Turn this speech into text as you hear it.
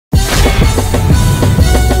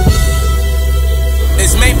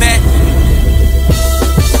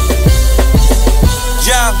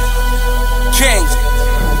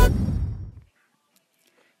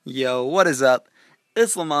Yo, what is up?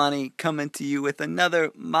 It's Lamani coming to you with another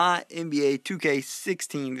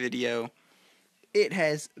MyNBA2K16 video. It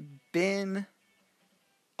has been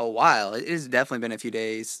a while. It has definitely been a few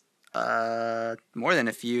days. More than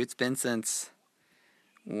a few. It's been since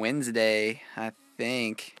Wednesday, I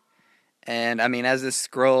think. And I mean, as this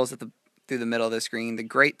scrolls through the middle of the screen, the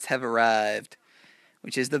greats have arrived,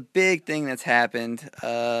 which is the big thing that's happened.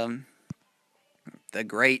 The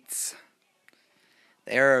greats.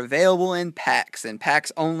 They are available in packs, and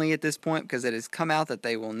packs only at this point, because it has come out that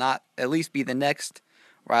they will not at least be the next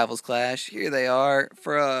Rivals Clash. Here they are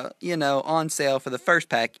for on sale for the first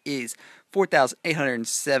pack is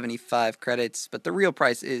 4,875 credits, but the real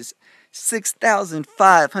price is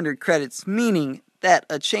 6,500 credits, meaning that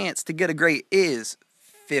a chance to get a great is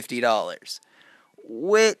 $50,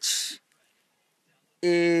 which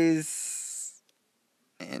is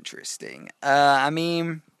interesting. I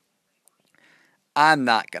mean, I'm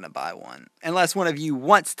not going to buy one unless one of you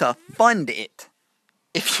wants to fund it.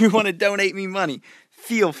 If you want to donate me money,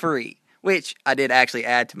 feel free. Which I did actually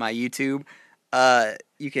add to my YouTube.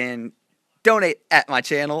 You can donate at my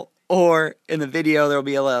channel, or in the video there will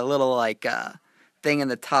be a little thing in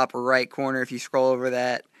the top right corner. If you scroll over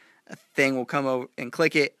that, a thing will come over and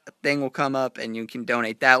click it. A thing will come up and you can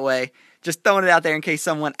donate that way. Just throwing it out there in case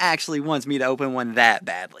someone actually wants me to open one that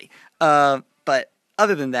badly. But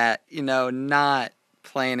other than that, not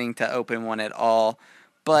planning to open one at all.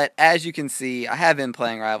 But as you can see, I have been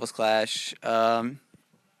playing Rivals Clash. I've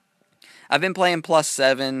been playing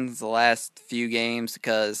 +7s the last few games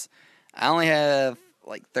because I only have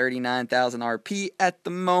like 39,000 RP at the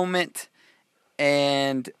moment.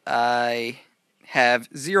 And I have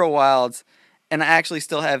 0 wilds. And I actually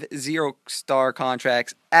still have 0 star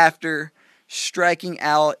contracts after striking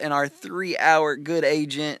out in our 3-hour good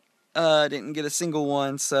agent. Didn't get a single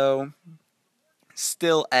one, so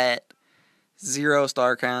still at 0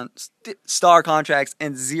 star contracts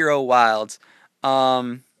and 0 wilds.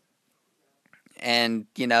 And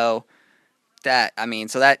so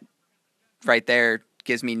that right there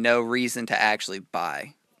gives me no reason to actually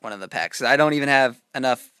buy one of the packs. I don't even have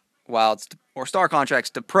enough wilds or star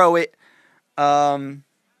contracts to pro it. I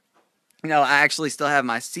actually still have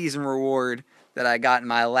my season reward that I got in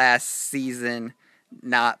my last season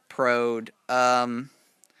not pro'd.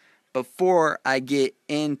 Before I get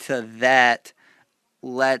into that,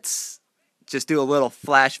 let's just do a little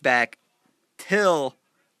flashback to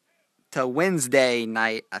Wednesday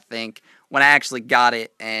night, I think, when I actually got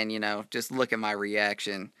it, and, just look at my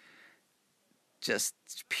reaction. Just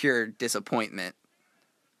pure disappointment.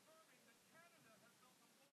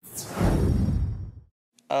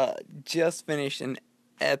 Just finished an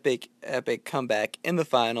epic comeback in the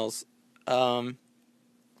finals.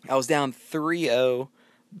 I was down 3-0,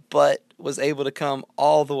 but was able to come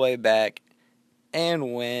all the way back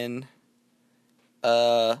and win.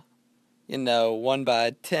 Won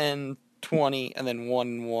by 10, 20, and then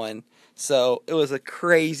 1-1. So it was a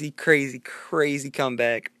crazy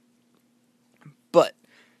comeback. But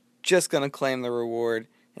just gonna claim the reward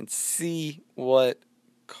and see what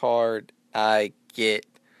card I get.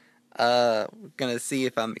 We're gonna see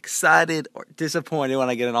if I'm excited or disappointed when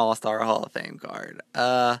I get an All-Star Hall of Fame card.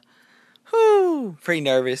 Pretty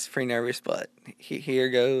nervous, but here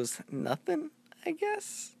goes nothing, I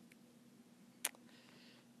guess.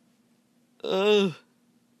 I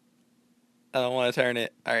don't want to turn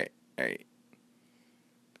it. Alright.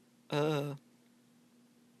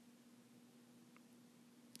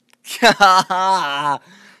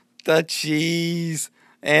 The cheese.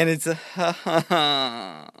 And it's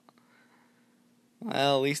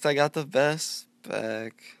well, at least I got the best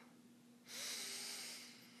back.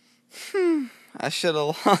 I should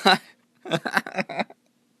have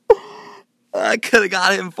I could have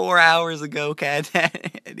got him 4 hours ago, Cat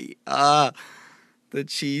Daddy. The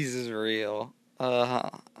cheese is real.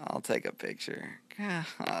 I'll take a picture.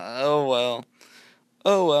 Oh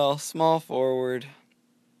well, small forward.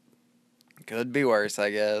 Could be worse,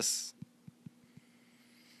 I guess.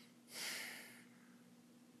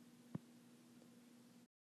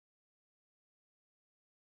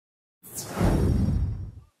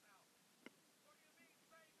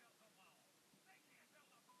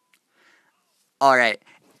 Alright,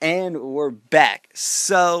 and we're back.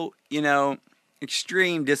 So,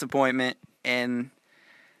 extreme disappointment in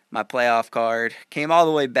my playoff card. Came all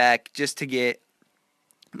the way back just to get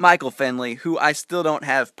Michael Finley, who I still don't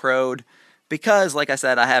have pro'd because, like I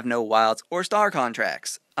said, I have no wilds or star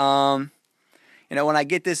contracts. When I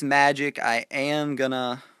get this magic, I am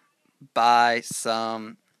gonna buy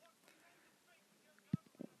some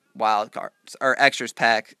wild cards or extras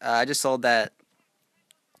pack. I just sold that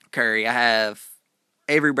Curry. I have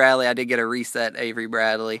Avery Bradley. I did get a reset Avery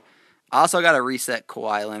Bradley. I also got a reset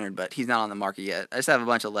Kawhi Leonard, but he's not on the market yet. I just have a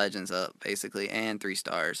bunch of legends up, basically, and 3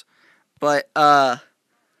 stars. But,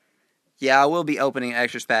 yeah, I will be opening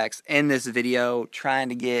extras packs in this video, trying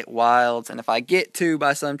to get wilds. And if I get 2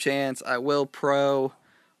 by some chance, I will pro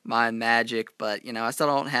my Magic. But, you know, I still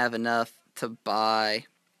don't have enough to buy,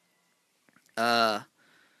 or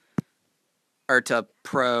to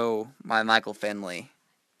pro my Michael Finley.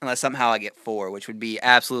 Unless somehow I get 4, which would be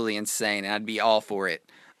absolutely insane, and I'd be all for it.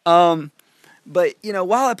 But, you know,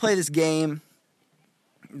 while I play this game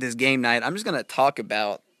night, I'm just going to talk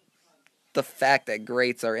about the fact that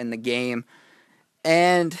greats are in the game.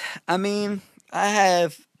 And, I mean, I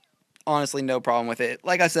have honestly no problem with it.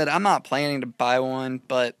 Like I said, I'm not planning to buy one,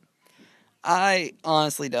 but I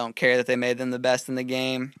honestly don't care that they made them the best in the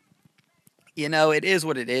game. You know, it is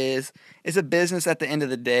what it is. It's a business at the end of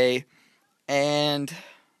the day. And,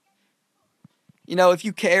 you know, if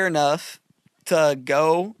you care enough to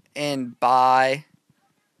go and buy,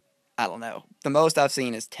 I don't know, the most I've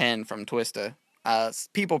seen is 10 from Twista.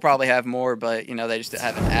 People probably have more, but, you know, they just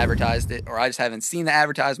haven't advertised it, or I just haven't seen the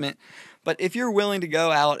advertisement. But if you're willing to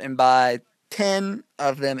go out and buy 10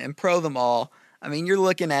 of them and pro them all, I mean, you're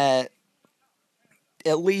looking at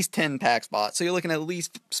least 10 pack spots. So you're looking at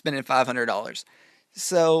least spending $500.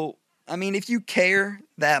 So, I mean, if you care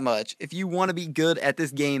that much, if you want to be good at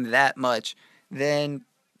this game that much, then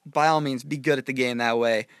by all means, be good at the game that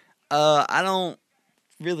way. I don't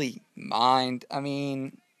really mind. I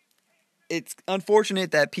mean, it's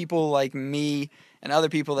unfortunate that people like me and other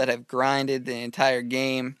people that have grinded the entire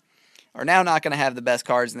game are now not going to have the best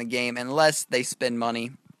cards in the game unless they spend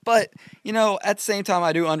money. But, you know, at the same time,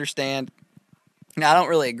 I do understand. Now, I don't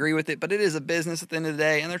really agree with it, but it is a business at the end of the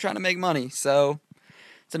day, and they're trying to make money. So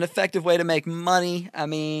it's an effective way to make money. I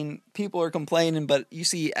mean, people are complaining, but you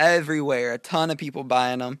see everywhere a ton of people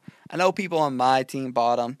buying them. I know people on my team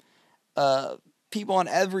bought them. People on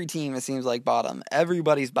every team, it seems like, bought them.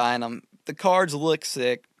 Everybody's buying them. The cards look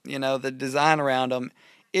sick. You know, the design around them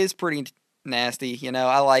is pretty nasty. You know,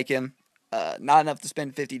 I like him. Not enough to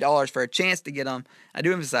spend $50 for a chance to get them. I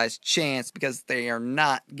do emphasize chance because they are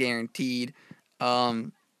not guaranteed.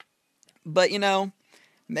 But, you know,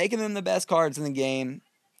 making them the best cards in the game,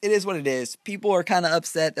 it is what it is. People are kind of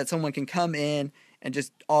upset that someone can come in and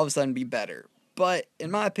just all of a sudden be better. But,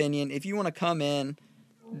 in my opinion, if you want to come in,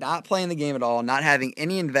 not playing the game at all, not having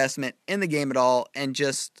any investment in the game at all, and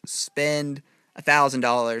just spend $1,000,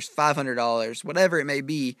 $500, whatever it may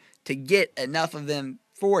be, to get enough of them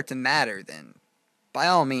for it to matter, then by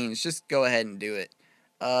all means, just go ahead and do it.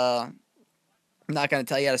 I'm not going to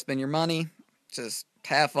tell you how to spend your money. Just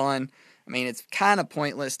have fun. I mean, it's kind of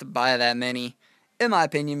pointless to buy that many, in my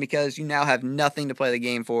opinion, because you now have nothing to play the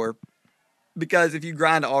game for. Because if you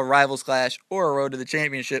grind all Rivals Clash or a Road to the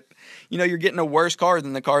Championship, you know, you're getting a worse card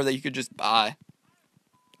than the card that you could just buy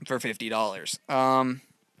for $50.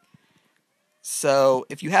 So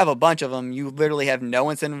if you have a bunch of them, you literally have no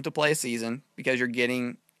incentive to play a season because you're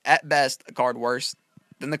getting, at best, a card worse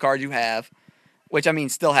than the card you have. Which, I mean,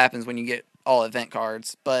 still happens when you get all event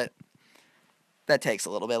cards, but that takes a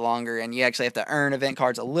little bit longer, and you actually have to earn event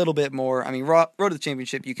cards a little bit more. I mean, Road to the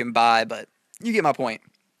Championship you can buy, but you get my point.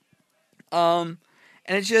 And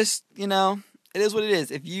it's just, you know, it is what it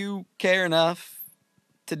is. If you care enough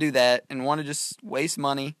to do that and want to just waste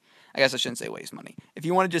money, I guess I shouldn't say waste money. If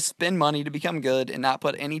you want to just spend money to become good and not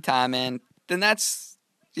put any time in, then that's,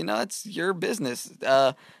 you know, that's your business.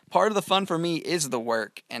 Part of the fun for me is the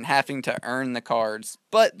work and having to earn the cards.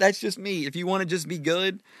 But that's just me. If you want to just be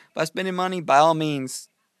good by spending money, by all means,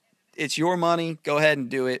 it's your money. Go ahead and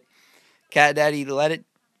do it. Cat Daddy, let it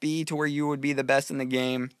be to where you would be the best in the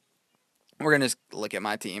game. We're going to just look at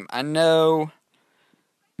my team. I know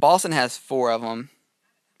Boston has 4 of them.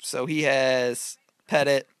 So he has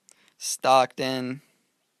Pettit, Stockton,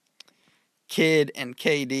 Kidd, and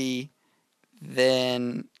KD.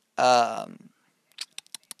 Then the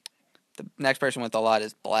next person with a lot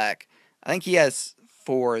is Black. I think he has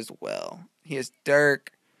 4 as well. He has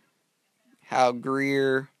Dirk, Hal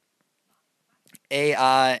Greer,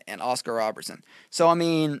 AI, and Oscar Robertson. So, I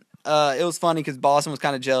mean, it was funny because Boston was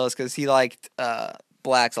kind of jealous because he liked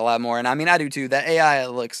Blacks a lot more. And, I mean, I do too. That AI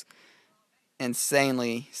looks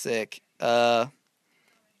insanely sick.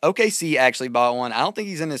 OKC actually bought one. I don't think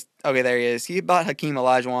he's in this. Okay, there he is. He bought Hakeem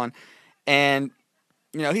Olajuwon. And,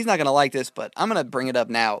 you know, he's not going to like this, but I'm going to bring it up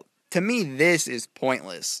now. To me, this is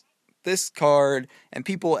pointless. This card and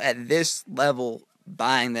people at this level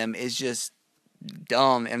buying them is just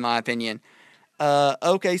dumb, in my opinion.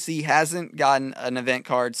 OKC hasn't gotten an event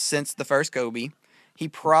card since the first Kobe. He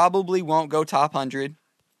probably won't go top 100.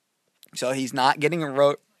 So he's not getting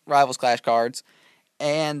Rivals Clash cards.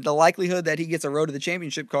 And the likelihood that he gets a Road to the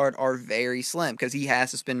Championship card are very slim because he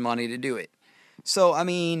has to spend money to do it. So, I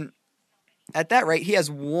mean, at that rate, he has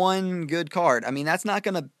one good card. I mean, that's not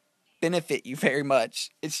going to benefit you very much.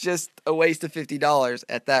 It's just a waste of $50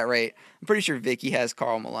 at that rate. I'm pretty sure Vicky has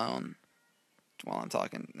Karl Malone while I'm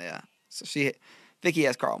talking. Yeah. So Vicky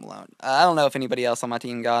has Karl Malone. I don't know if anybody else on my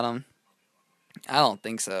team got him. I don't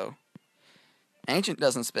think so. Ancient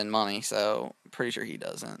doesn't spend money, so I'm pretty sure he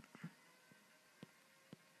doesn't.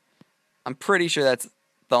 I'm pretty sure that's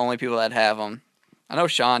the only people that have them. I know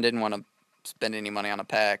Sean didn't want to spend any money on a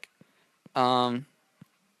pack.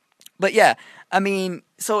 But yeah, I mean,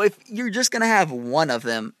 so if you're just going to have one of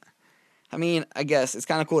them, I mean, I guess it's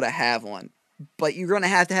kind of cool to have one. But you're going to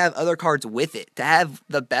have other cards with it. To have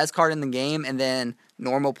the best card in the game and then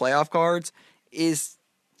normal playoff cards is,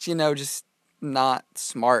 just not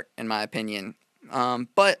smart, in my opinion.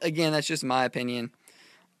 But again, that's just my opinion.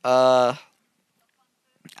 I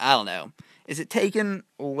don't know. Is it taking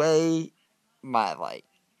away my,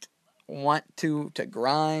 want to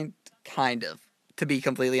grind? Kind of, to be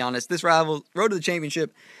completely honest. This Road to the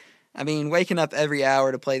Championship, I mean, waking up every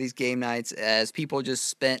hour to play these game nights as people just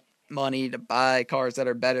spent money to buy cards that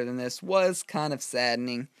are better than this was kind of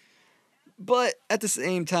saddening. But at the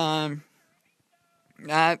same time,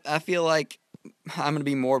 I feel like I'm going to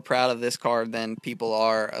be more proud of this card than people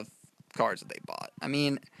are of cards that they bought. I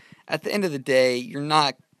mean, at the end of the day, you're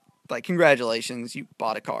not, congratulations, you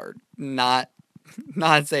bought a card. Not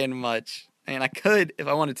saying much. And I could if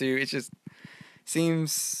I wanted to. It just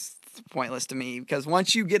seems pointless to me because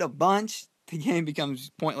once you get a bunch, the game becomes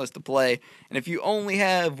pointless to play. And if you only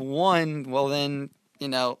have one, well then,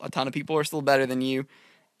 a ton of people are still better than you.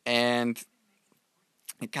 And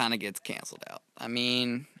it kind of gets canceled out. I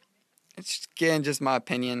mean, it's, again, just my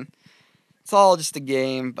opinion. It's all just a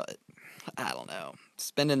game, but I don't know.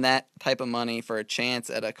 Spending that type of money for a chance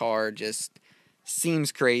at a card just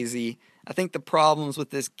seems crazy. I think the problems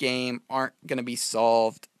with this game aren't going to be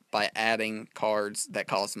solved by adding cards that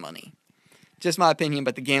cost money. Just my opinion,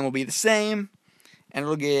 but the game will be the same, and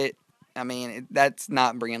it'll get, that's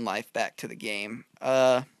not bringing life back to the game.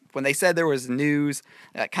 When they said there was news,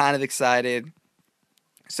 I got kind of excited.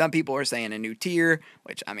 Some people are saying a new tier,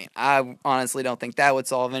 which, I honestly don't think that would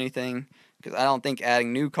solve anything, because I don't think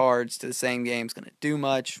adding new cards to the same game is going to do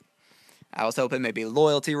much. I was hoping maybe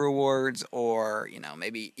loyalty rewards or,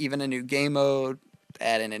 maybe even a new game mode,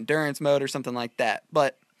 add an endurance mode or something like that.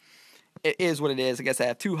 But it is what it is. I guess I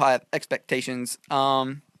have too high expectations.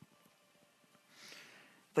 But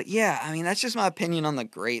yeah, that's just my opinion on the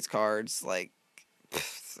greats cards.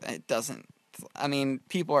 It doesn't,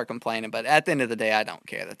 people are complaining, but at the end of the day, I don't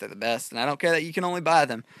care that they're the best, and I don't care that you can only buy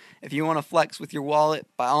them. If you want to flex with your wallet,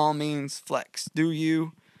 by all means, flex. Do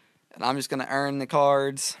you? And I'm just going to earn the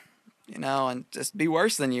cards. And just be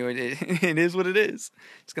worse than you. It is what it is.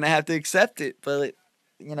 Just going to have to accept it. But,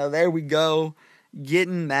 there we go.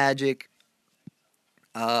 Getting Magic.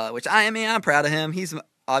 Which, I'm proud of him. He's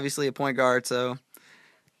obviously a point guard, so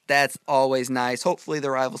that's always nice. Hopefully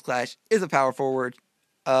the Rivals Clash is a power forward.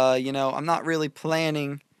 I'm not really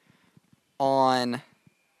planning on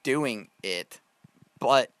doing it.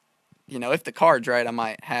 But, if the card's right, I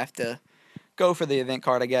might have to go for the event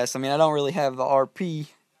card, I guess. I don't really have the RP.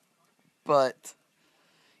 But,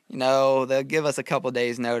 they'll give us a couple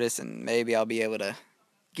days notice and maybe I'll be able to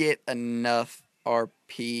get enough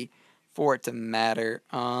RP for it to matter.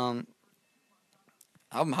 I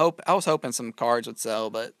was hoping some cards would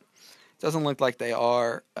sell, but it doesn't look like they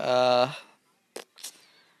are. I'm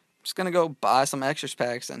just going to go buy some extras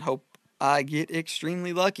packs and hope I get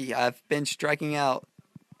extremely lucky. I've been striking out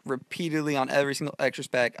repeatedly on every single extras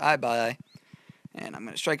pack I buy, and I'm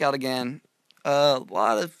going to strike out again. A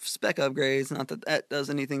lot of spec upgrades, not that that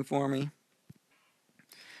does anything for me.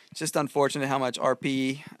 It's just unfortunate how much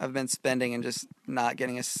RP I've been spending and just not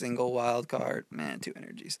getting a single wild card. Man, 2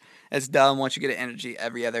 energies. It's dumb. Once you get an energy,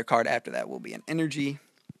 every other card after that will be an energy.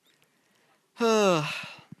 And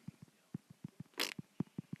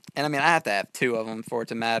I have to have 2 of them for it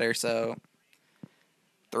to matter, so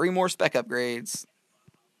 3 more spec upgrades.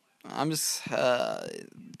 I'm just, the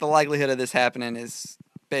likelihood of this happening is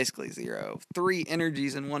basically 0. 3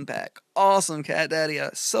 energies in 1 pack. Awesome, Cat Daddy.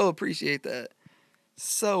 I so appreciate that.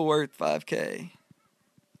 So worth 5K.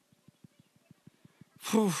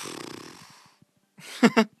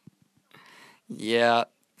 Yeah,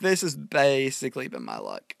 this has basically been my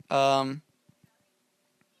luck.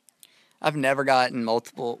 I've never gotten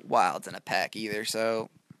multiple wilds in a pack either, so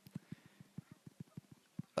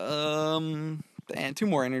and 2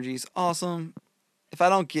 more energies. Awesome. If I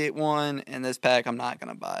don't get one in this pack, I'm not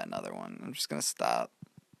going to buy another one. I'm just going to stop.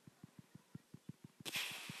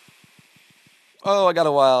 Oh, I got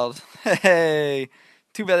a wild. Hey,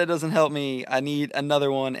 too bad it doesn't help me. I need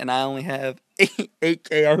another one, and I only have 8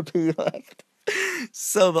 KRP left.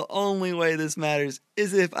 So the only way this matters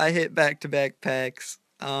is if I hit back-to-back packs.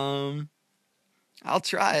 I'll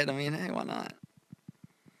try it. I mean, hey, why not?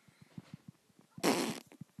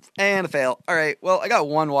 And a fail. All right, well, I got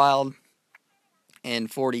one wild in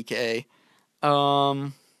 40k.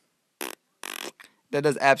 That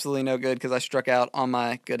does absolutely no good because I struck out on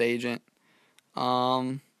my good agent.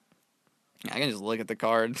 I can just look at the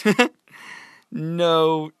card.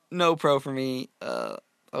 No pro for me.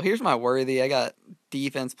 Here's my worthy. I got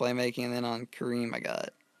defense playmaking, and then on Kareem I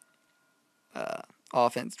got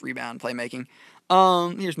offense rebound playmaking.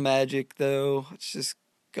 Here's Magic though. Let's just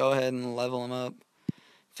go ahead and level them up.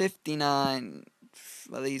 59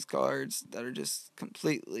 of these cards that are just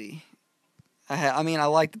completely. I mean, I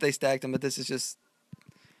like that they stacked them, but this is just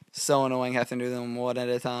so annoying having to do them one at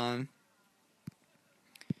a time.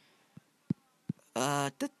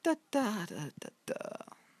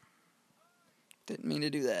 Didn't mean to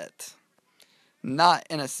do that. Not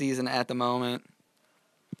in a season at the moment.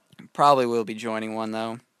 Probably will be joining one,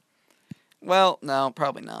 though. Well, no,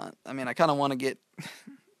 probably not. I mean, I kind of want to get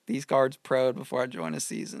these cards pro'd before I join a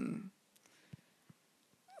season.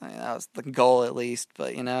 I mean, that was the goal, at least.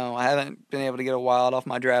 But, you know, I haven't been able to get a wild off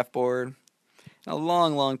my draft board in a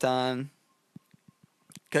long time.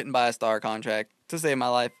 Couldn't buy a star contract to save my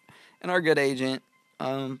life. And our good agent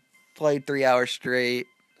played 3 hours straight.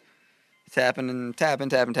 Tapping.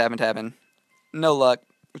 No luck.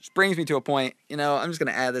 Which brings me to a point, you know, I'm just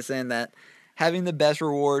going to add this in that having the best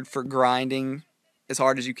reward for grinding as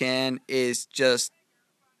hard as you can is just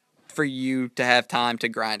for you to have time to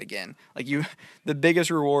grind again. Like the biggest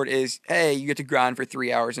reward is, hey, you get to grind for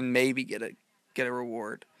 3 hours and maybe get a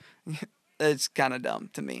reward. It's kind of dumb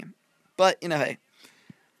to me. But, you know, hey,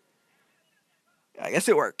 I guess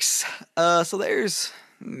it works. So there's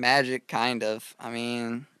Magic, kind of. I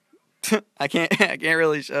mean, I can't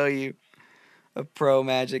really show you a pro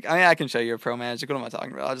Magic. I mean, I can show you a pro Magic. What am I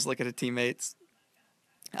talking about? I'll just look at the teammates.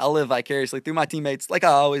 I'll live vicariously through my teammates like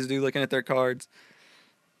I always do, looking at their cards.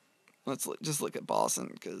 Let's just look at Boston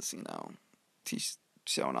because, you know, he's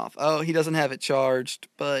showing off. Oh, he doesn't have it charged,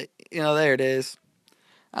 but, you know, there it is.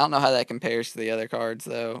 I don't know how that compares to the other cards,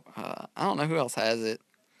 though. I don't know who else has it.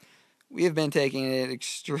 We have been taking it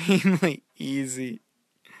extremely easy,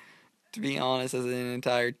 to be honest, as an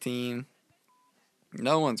entire team.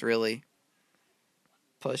 No one's really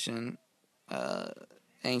pushing.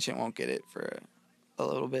 Ancient won't get it for a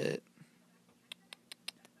little bit.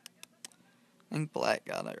 I think Black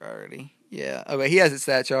got it already. Yeah. Okay, he has it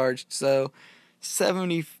stat charged. So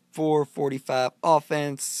 74-45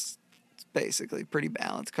 offense. It's basically a pretty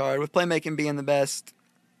balanced card, with playmaking being the best,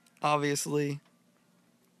 obviously.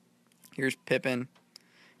 Here's Pippen.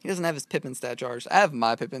 He doesn't have his Pippen stat charged. I have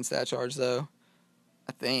my Pippen stat charged, though.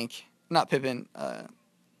 I think. Not Pippen.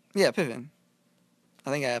 Yeah, Pippen. I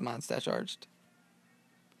think I have mine stat charged.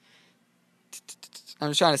 I'm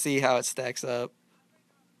just trying to see how it stacks up.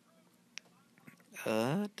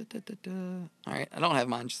 Alright, I don't have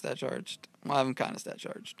mine stat charged. Well, I have them kind of stat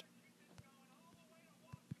charged.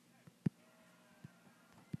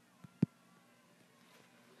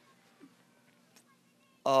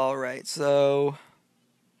 Alright, so...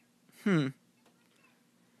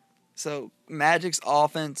 So, Magic's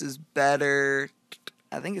offense is better.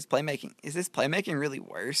 I think it's playmaking. Is this playmaking really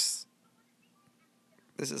worse?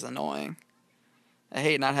 This is annoying. I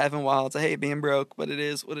hate not having wilds. I hate being broke, but it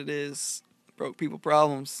is what it is. Broke people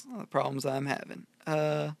problems. The problems I'm having.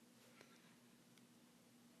 No,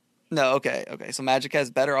 okay. So Magic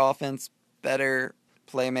has better offense, better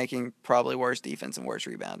playmaking, probably worse defense, and worse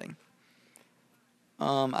rebounding.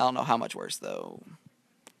 I don't know how much worse, though.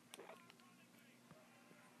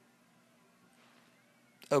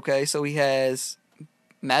 Okay, so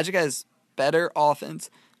Magic has better offense,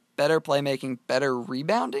 better playmaking, better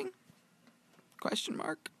rebounding? Question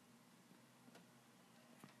mark.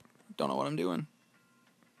 Don't know what I'm doing.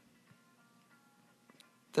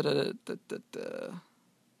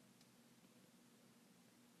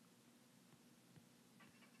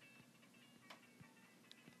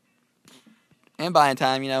 And buying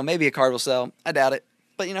time, you know, maybe a card will sell. I doubt it.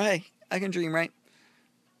 But, you know, hey, I can dream, right?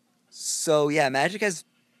 So, yeah, Magic has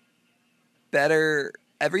better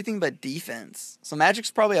everything but defense. So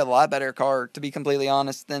Magic's probably a lot better card, to be completely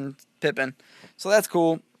honest, than Pippen. So that's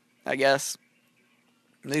cool, I guess.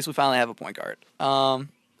 At least we finally have a point guard. I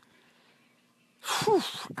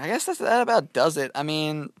guess that about does it. I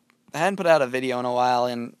mean, I hadn't put out a video in a while,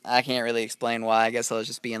 and I can't really explain why. I guess I was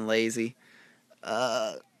just being lazy.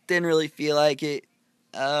 Didn't really feel like it.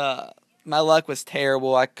 My luck was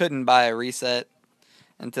terrible. I couldn't buy a reset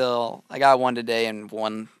until I got one today and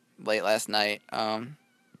one late last night.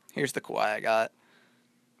 Here's the Kawhi I got.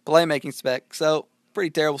 Playmaking spec, so pretty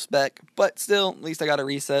terrible spec, but still, at least I got a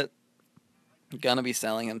reset. I'm gonna be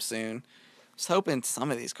selling him soon. Was hoping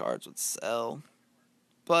some of these cards would sell,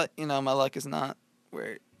 but you know my luck is not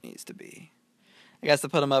where it needs to be. I guess I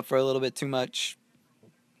put him up for a little bit too much.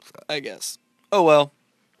 I guess. Oh well.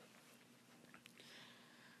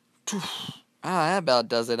 That about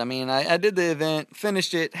does it. I mean, I did the event,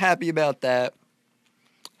 finished it, happy about that.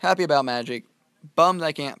 Happy about Magic. Bummed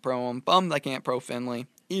I can't pro him. Bummed I can't pro Finley,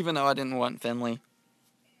 even though I didn't want Finley.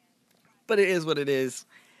 But it is what it is.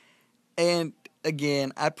 And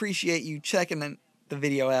again, I appreciate you checking the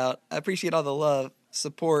video out. I appreciate all the love,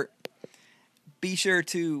 support. Be sure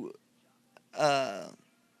to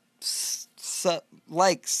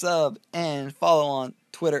like, sub, and follow on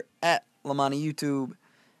Twitter at LamaniYouTube.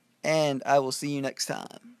 And I will see you next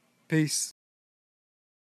time. Peace.